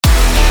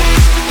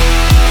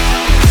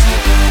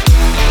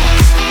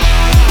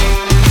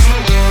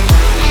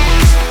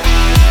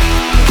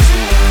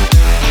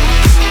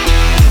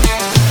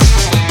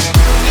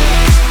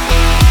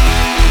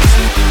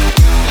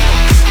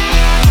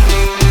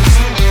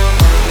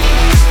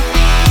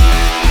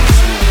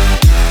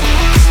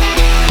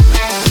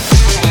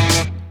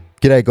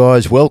G'day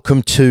guys,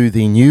 welcome to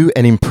the new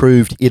and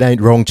improved It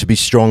Ain't Wrong to Be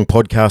Strong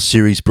podcast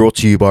series brought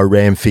to you by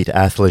RAMMFIT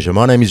Athleisure.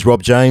 My name is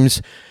Rob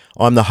James.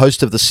 I'm the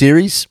host of the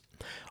series.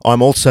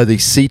 I'm also the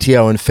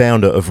CTO and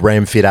founder of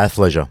RAMMFIT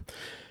Athleisure.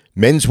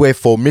 Menswear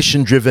for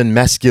mission-driven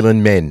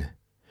masculine men.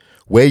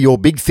 Wear your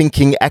big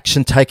thinking,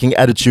 action-taking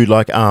attitude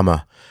like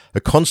armor.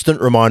 A constant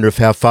reminder of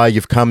how far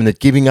you've come and that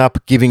giving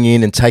up, giving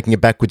in and taking a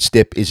backward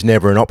step is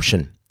never an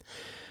option.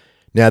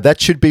 Now,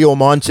 that should be your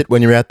mindset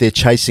when you're out there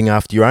chasing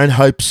after your own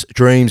hopes,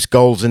 dreams,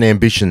 goals, and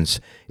ambitions.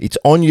 It's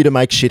on you to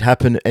make shit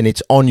happen, and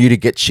it's on you to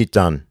get shit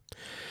done.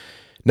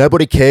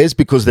 Nobody cares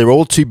because they're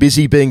all too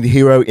busy being the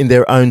hero in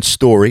their own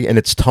story, and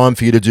it's time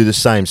for you to do the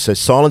same. So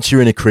silence your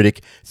inner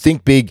critic,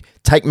 think big,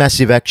 take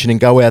massive action, and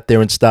go out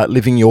there and start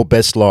living your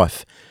best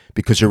life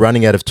because you're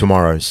running out of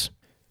tomorrows.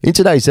 In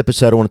today's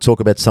episode, I want to talk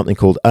about something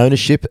called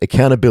ownership,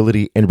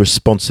 accountability, and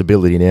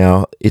responsibility.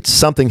 Now, it's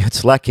something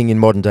that's lacking in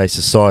modern day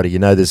society. You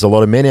know, there's a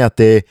lot of men out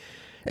there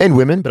and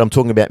women, but I'm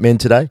talking about men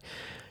today,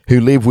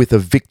 who live with a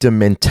victim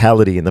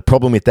mentality. And the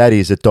problem with that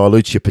is it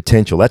dilutes your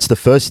potential. That's the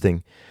first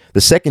thing.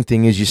 The second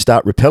thing is you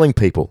start repelling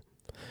people.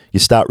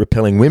 You start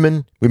repelling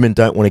women. Women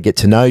don't want to get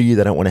to know you.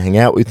 They don't want to hang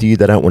out with you.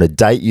 They don't want to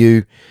date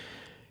you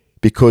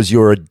because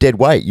you're a dead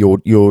weight.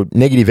 You're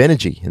negative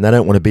energy and they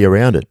don't want to be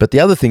around it. But the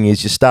other thing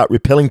is you start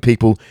repelling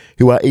people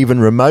who are even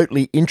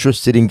remotely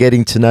interested in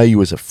getting to know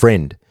you as a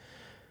friend.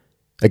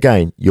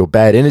 Again, you're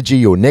bad energy,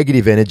 you're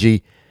negative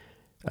energy,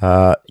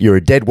 you're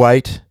a dead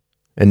weight,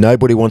 and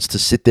nobody wants to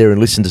sit there and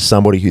listen to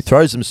somebody who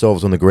throws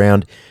themselves on the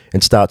ground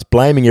and starts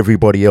blaming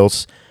everybody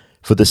else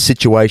for the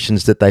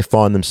situations that they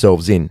find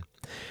themselves in.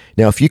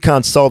 Now, if you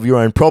can't solve your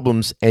own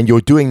problems and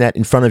you're doing that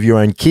in front of your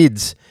own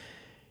kids,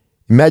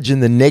 imagine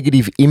the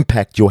negative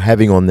impact you're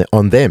having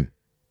on them.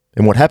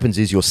 And what happens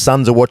is your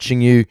sons are watching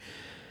you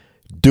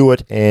do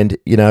it, and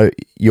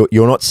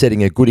you're not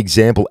setting a good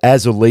example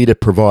as a leader,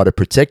 provider,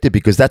 protector,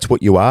 because that's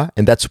what you are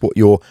and that's what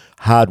you're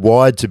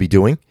hardwired to be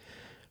doing.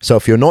 So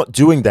if you're not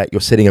doing that,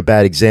 you're setting a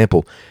bad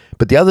example.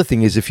 But the other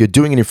thing is if you're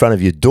doing it in front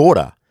of your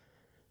daughter,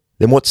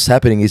 then what's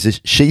happening is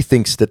she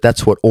thinks that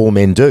that's what all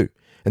men do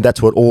and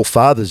that's what all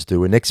fathers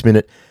do. And next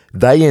minute,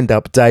 they end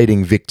up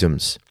dating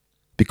victims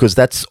because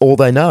that's all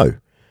they know.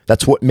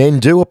 That's what men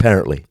do,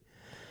 apparently.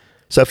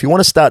 So if you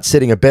want to start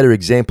setting a better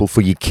example for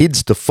your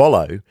kids to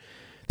follow,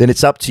 then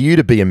it's up to you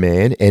to be a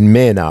man and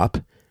man up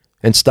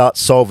and start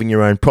solving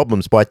your own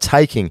problems by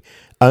taking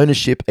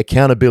ownership,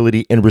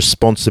 accountability, and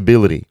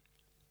responsibility.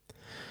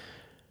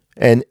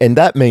 And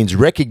that means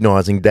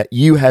recognizing that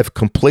you have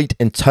complete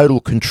and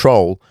total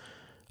control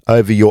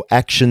over your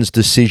actions,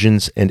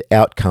 decisions, and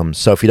outcomes.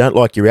 So if you don't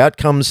like your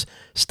outcomes,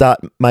 start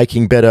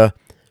making better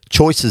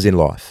choices in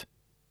life.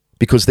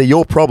 Because they're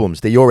your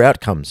problems, they're your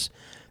outcomes.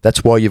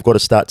 That's why you've got to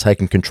start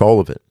taking control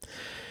of it.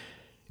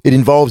 It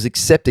involves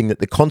accepting that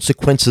the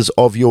consequences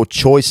of your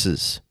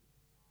choices,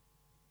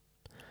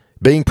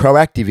 being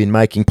proactive in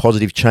making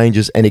positive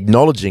changes and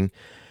acknowledging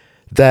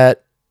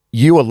that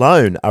you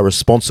alone are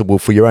responsible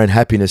for your own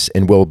happiness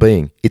and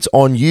well-being. It's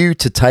on you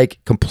to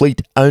take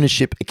complete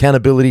ownership,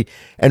 accountability,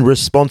 and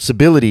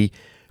responsibility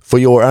for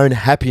your own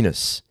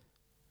happiness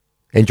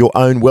and your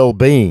own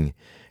well-being.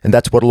 And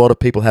that's what a lot of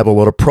people have a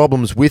lot of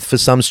problems with for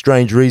some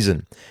strange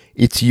reason.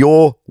 It's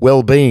your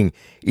well-being.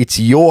 It's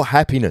your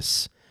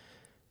happiness.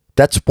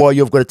 That's why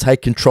you've got to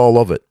take control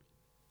of it.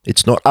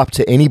 It's not up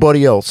to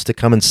anybody else to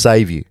come and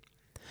save you.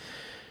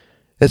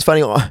 It's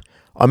funny,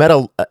 I'm at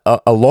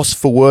a loss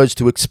for words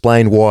to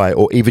explain why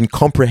or even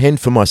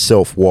comprehend for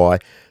myself why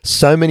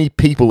so many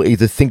people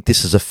either think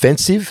this is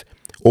offensive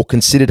or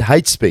considered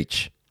hate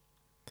speech.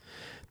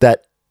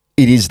 That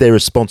it is their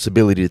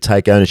responsibility to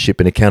take ownership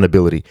and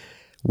accountability.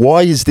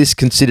 Why is this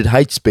considered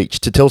hate speech?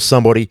 To tell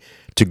somebody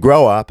to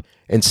grow up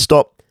and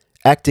stop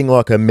acting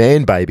like a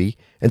man baby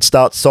and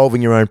start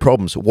solving your own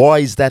problems. Why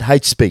is that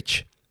hate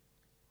speech?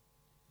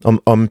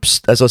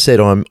 As I said,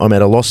 I'm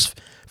at a loss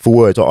for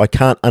words. I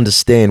can't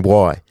understand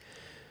why.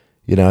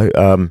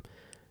 But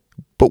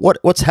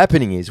what's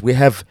happening is we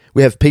have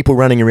people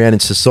running around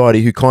in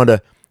society who kind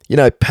of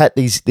pat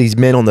these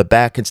men on the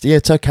back and say, yeah,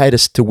 it's okay to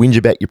whinge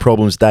about your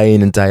problems day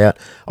in and day out.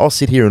 I'll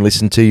sit here and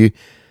listen to you,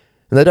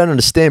 and they don't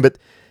understand, but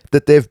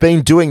that they've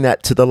been doing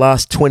that to the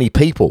last 20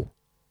 people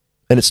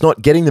and it's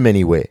not getting them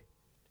anywhere.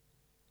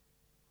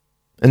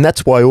 And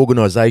that's why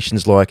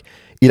organisations like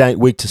It Ain't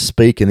Weak to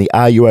Speak and the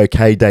Are You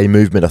OK Day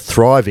movement are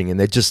thriving, and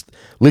they're just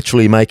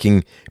literally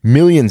making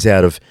millions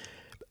out of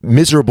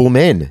miserable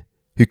men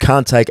who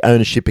can't take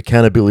ownership,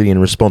 accountability and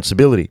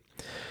responsibility.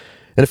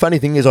 And the funny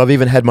thing is I've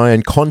even had my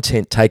own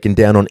content taken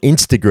down on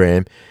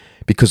Instagram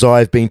because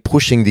I've been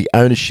pushing the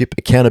ownership,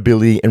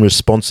 accountability and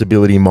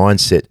responsibility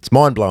mindset. It's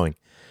mind-blowing.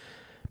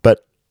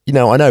 But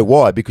I know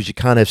why, because you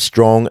can't have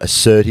strong,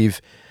 assertive,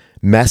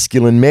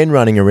 masculine men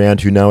running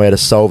around who know how to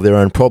solve their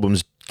own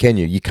problems, can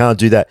you? You can't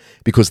do that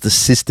because the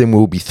system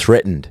will be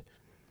threatened.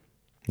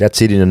 That's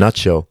it in a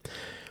nutshell.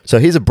 So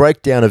here's a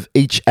breakdown of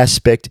each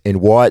aspect and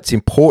why it's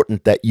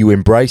important that you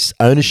embrace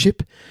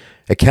ownership,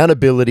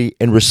 accountability,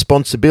 and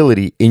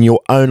responsibility in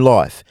your own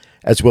life,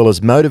 as well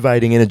as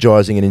motivating,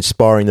 energizing, and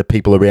inspiring the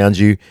people around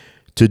you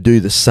to do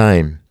the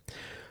same.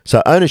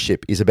 So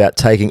ownership is about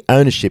taking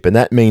ownership, and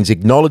that means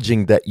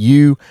acknowledging that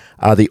you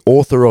are the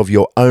author of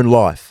your own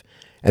life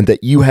and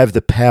that you have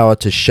the power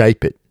to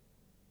shape it.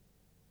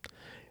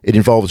 It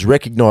involves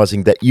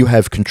recognizing that you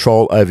have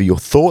control over your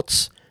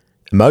thoughts,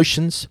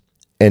 emotions,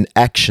 and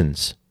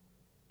actions.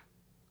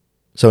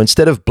 So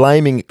instead of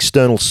blaming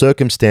external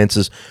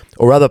circumstances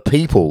or other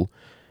people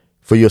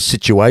for your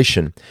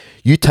situation,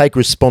 you take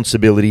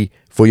responsibility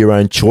for your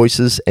own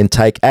choices and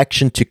take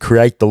action to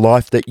create the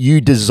life that you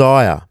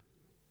desire.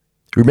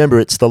 Remember,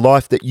 it's the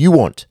life that you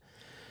want.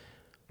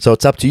 So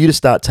it's up to you to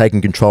start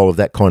taking control of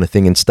that kind of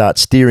thing and start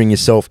steering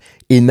yourself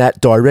in that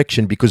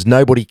direction, because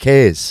nobody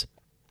cares.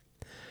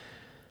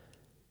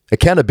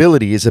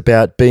 Accountability is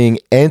about being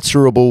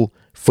answerable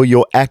for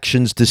your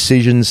actions,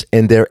 decisions,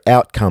 and their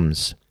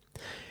outcomes.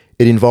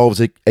 It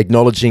involves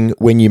acknowledging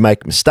when you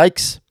make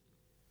mistakes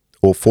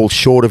or fall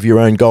short of your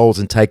own goals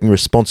and taking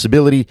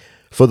responsibility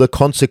for the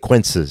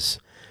consequences.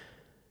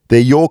 They're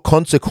your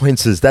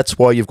consequences. That's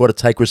why you've got to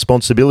take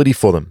responsibility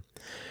for them.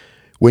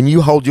 When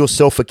you hold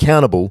yourself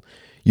accountable,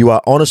 you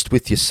are honest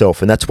with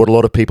yourself, and that's what a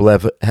lot of people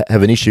have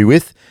an issue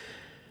with.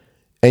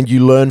 And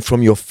you learn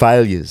from your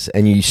failures,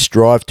 and you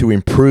strive to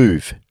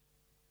improve,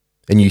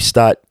 and you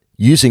start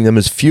using them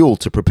as fuel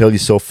to propel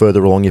yourself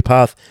further along your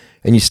path,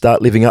 and you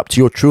start living up to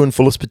your true and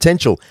fullest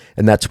potential,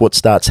 and that's what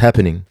starts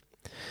happening.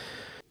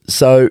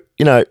 So,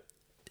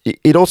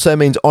 it also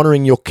means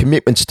honoring your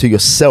commitments to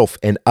yourself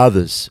and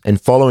others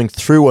and following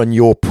through on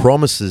your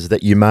promises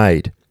that you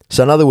made.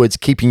 So in other words,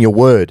 keeping your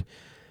word,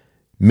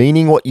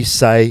 meaning what you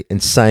say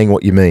and saying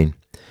what you mean.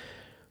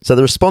 So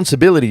the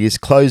responsibility is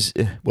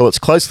it's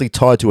closely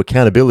tied to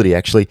accountability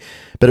actually,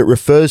 but it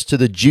refers to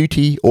the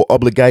duty or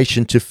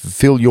obligation to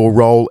fulfill your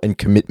role and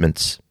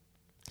commitments.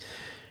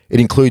 It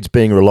includes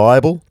being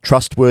reliable,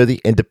 trustworthy,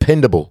 and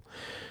dependable.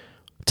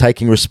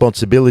 Taking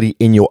responsibility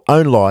in your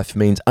own life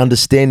means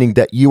understanding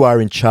that you are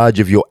in charge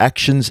of your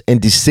actions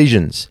and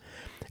decisions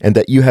and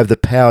that you have the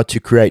power to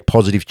create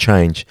positive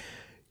change.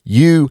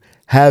 You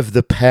have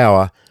the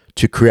power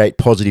to create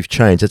positive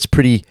change. It's a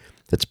pretty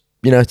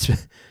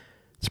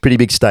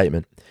big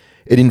statement.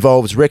 It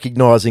involves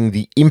recognizing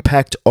the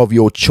impact of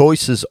your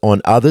choices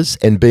on others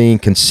and being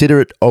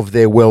considerate of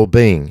their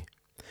well-being.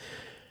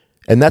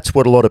 And that's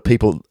what a lot of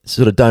people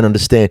sort of don't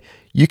understand.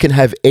 You can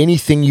have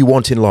anything you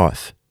want in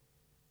life.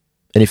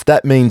 And if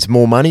that means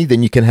more money,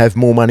 then you can have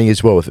more money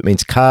as well. If it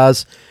means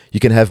cars,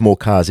 you can have more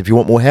cars. If you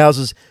want more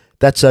houses,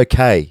 that's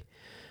okay.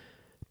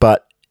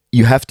 But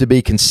you have to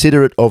be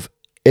considerate of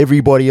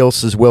everybody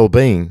else's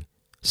well-being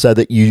so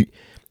that you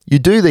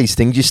do these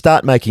things. You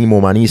start making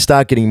more money, you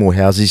start getting more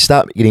houses, you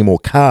start getting more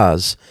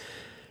cars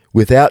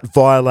without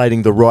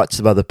violating the rights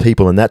of other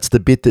people. And that's the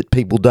bit that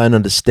people don't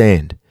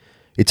understand.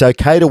 It's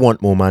okay to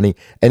want more money,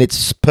 and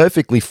it's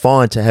perfectly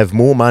fine to have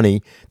more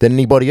money than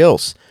anybody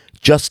else.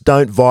 Just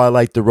don't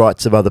violate the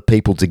rights of other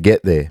people to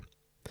get there.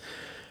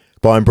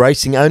 By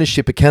embracing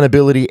ownership,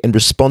 accountability, and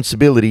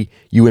responsibility,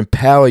 you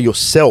empower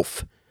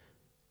yourself.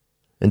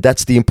 And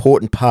that's the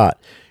important part.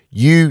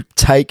 You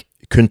take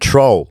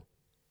control.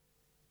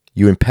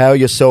 You empower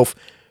yourself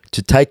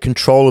to take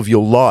control of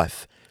your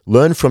life,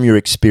 learn from your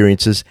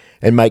experiences,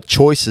 and make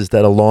choices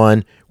that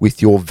align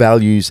with your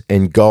values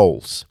and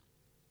goals.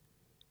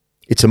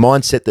 It's a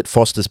mindset that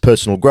fosters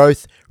personal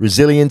growth,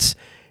 resilience,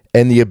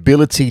 and the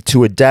ability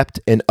to adapt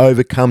and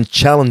overcome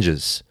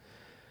challenges.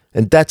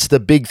 And that's the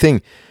big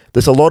thing.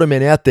 There's a lot of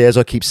men out there, as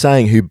I keep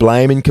saying, who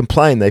blame and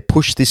complain. They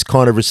push this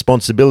kind of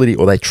responsibility,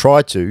 or they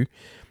try to,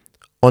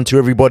 onto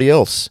everybody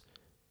else.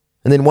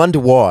 And then wonder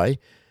why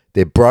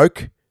they're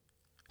broke,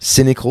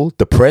 cynical,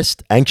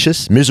 depressed,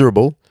 anxious,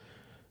 miserable,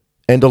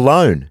 and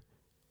alone.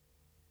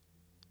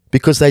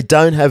 Because they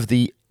don't have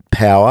the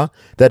power,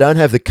 they don't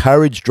have the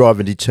courage, drive,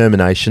 and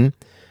determination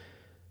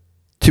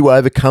to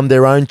overcome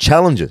their own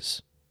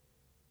challenges.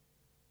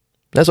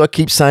 As I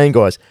keep saying,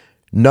 guys,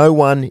 no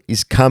one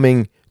is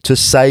coming to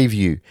save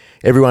you.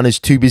 Everyone is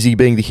too busy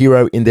being the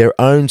hero in their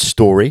own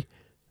story,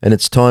 and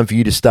it's time for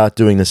you to start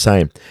doing the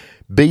same.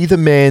 Be the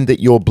man that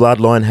your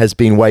bloodline has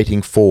been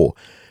waiting for.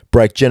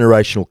 Break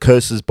generational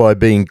curses by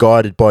being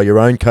guided by your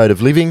own code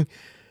of living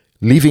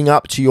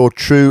up to your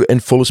true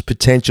and fullest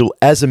potential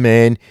as a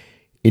man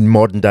in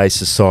modern day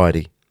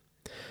society.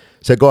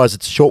 So guys,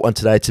 it's a short one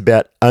today. It's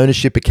about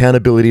ownership,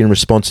 accountability, and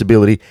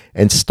responsibility,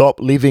 and stop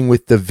living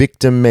with the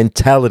victim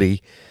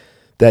mentality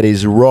that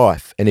is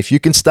rife. And if you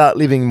can start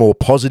living more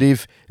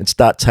positive and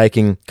start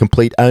taking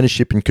complete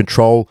ownership and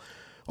control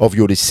of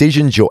your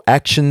decisions, your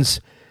actions,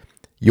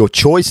 your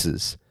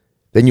choices,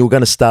 then you're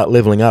going to start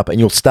leveling up and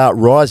you'll start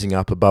rising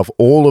up above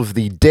all of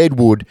the dead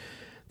wood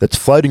that's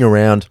floating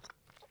around,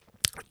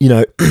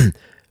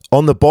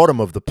 on the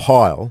bottom of the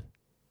pile,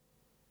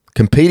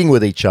 competing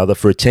with each other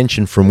for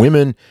attention from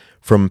women,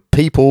 from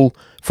people,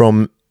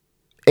 from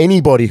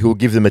anybody who will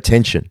give them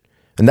attention.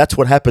 And that's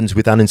what happens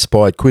with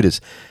uninspired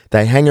quitters.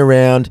 They hang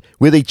around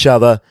with each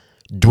other,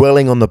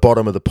 dwelling on the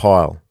bottom of the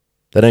pile.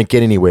 They don't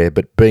get anywhere,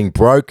 but being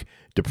broke,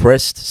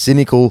 depressed,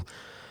 cynical,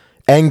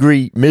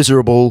 angry,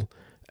 miserable,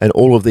 and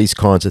all of these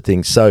kinds of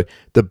things. So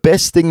the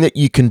best thing that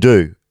you can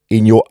do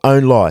in your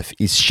own life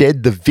is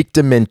shed the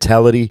victim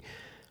mentality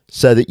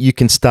so that you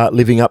can start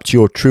living up to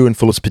your true and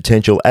fullest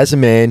potential as a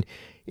man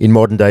in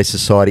modern day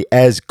society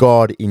as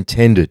God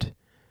intended.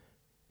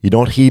 You're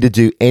not here to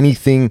do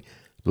anything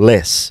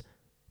less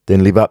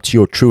than live up to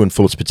your true and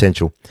fullest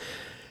potential.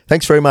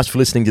 Thanks very much for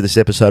listening to this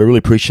episode. I really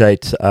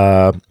appreciate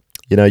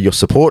your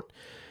support.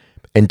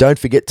 And don't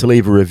forget to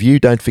leave a review.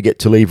 Don't forget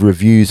to leave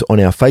reviews on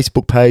our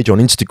Facebook page, on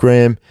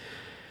Instagram,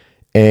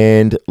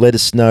 and let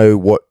us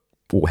know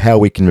how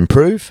we can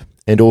improve,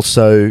 and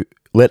also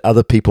let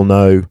other people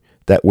know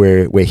that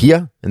we're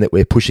here and that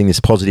we're pushing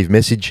this positive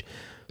message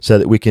so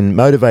that we can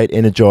motivate,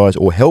 energize,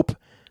 or help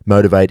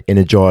motivate,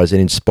 energize,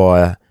 and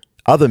inspire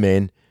other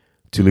men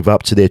to live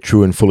up to their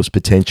true and fullest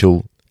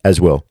potential as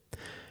well.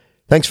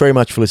 Thanks very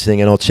much for listening,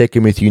 and I'll check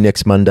in with you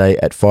next Monday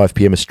at 5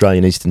 p.m.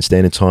 Australian Eastern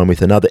Standard Time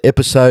with another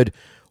episode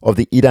of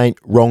the It Ain't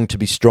Wrong to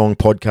Be Strong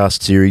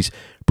podcast series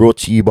brought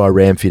to you by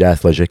RAMMFIT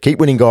Athleisure. Keep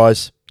winning,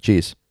 guys.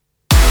 Cheers.